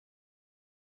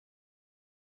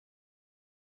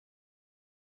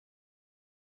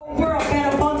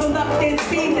within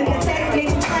season. The sex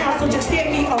makes you clown, so just give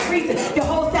me a reason. Your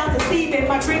whole sound deceiving,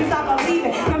 my dreams I believe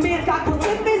in. My man's got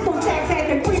consistent, so sex has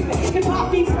been creeping. Hip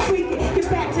hop beats are tweaking, get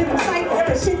back to the cycle.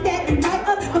 The shit that unite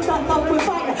us, cause I'm love with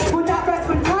fire. Will not rest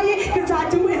when tired, cause I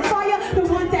do inspire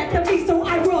the ones after me, so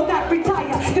I will not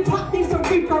retire. Hip hop needs some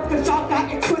reverb, cause y'all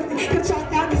got it twisted. Cause y'all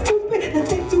sound is stupid, let's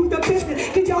stick to the business.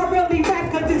 Cause y'all really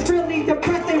rap, cause it's really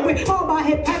depressing. With all my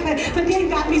hip happening, the game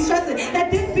got me stressing.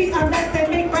 That this be a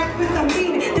lesson, make rap with some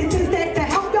meaning. This is that to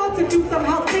help y'all to do some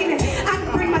health cleaning. I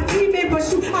can bring my team in, but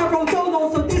shoot, I roll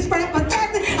solo, so this rap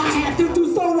assassin, I have to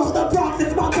do solo. The Bronx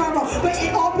is my borough, but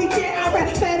it all began. I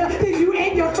rap better than you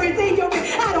and your friends and your men.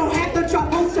 I don't have to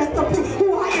drop no stress to prove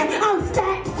who I am. I'm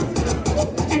stacked,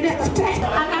 and that's a fact.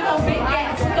 I got no big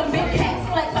ass with them big cats.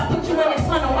 Flex, I put you in a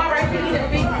tunnel. R.I.P. the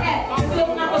big cat.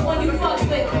 Still not the one you fuck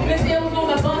with. Miss Ills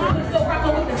on the bus, but still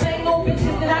rockin' with the same old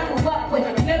bitches that I grew up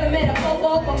with. Never met a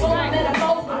Bobo before I met a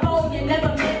Bo before. You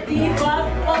never met these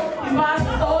bars before. You bars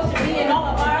the stores, you be in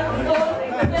all the bars and stores.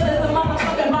 Still is a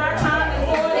motherfucking bar time and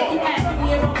store. They keep asking me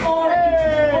if I'm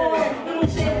foreign. Little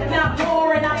shit, now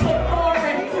boring. I put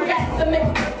foreign. Two gats to mix,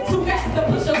 two gats to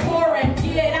push a foreign.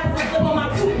 Yeah, that's a slip on my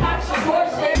Tupac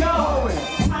shit. Yo,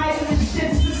 tired of this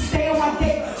shit, just stay on my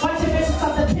dick. Bunch of bitches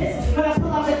off the piss. When I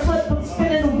pull out the clip, I'm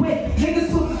spinning the whip.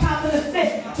 Niggas put the top of the fit.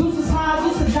 Deuces high,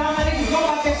 deuces down, my niggas know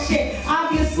about that shit.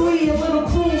 Obviously, a little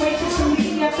crew ain't shit to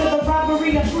me. After the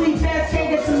robbery, a 3 fast can't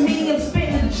get to me. I'm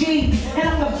spitting the G, and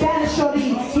I'm the baddest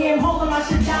shorty. Yeah, I'm holding my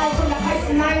shit down from the heights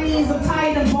and 90s. I'm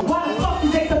tired of them. Why the fuck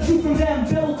did they cut you from them?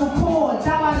 Build a cord,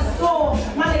 die by the sword.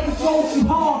 My niggas roll too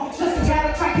hard. Just a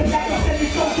guy to crack it back and send me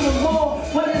so to the wall.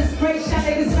 What is this great shot?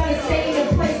 Niggas better stay in a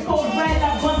place called red.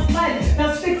 I bust lead.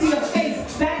 Now stick to your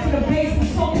face. Back to the base.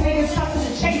 We talking niggas stop to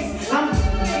the chase. I'm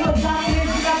no dominant,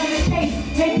 you got in the case.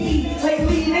 Maybe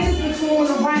lately niggas been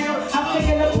fooling around. I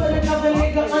figured to put another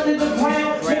nigga under the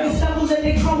ground. Niggas stumbled and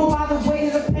they crumble by the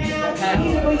weight of the pound.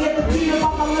 Either way, get the beat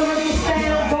about my lyrical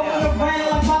sound. Rolling around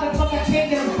like motherfucker can't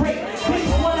get a break.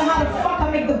 Bitches wonder how the fuck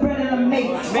I make the bread and I make.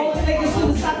 All the niggas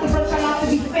who stop the rush, I'm out the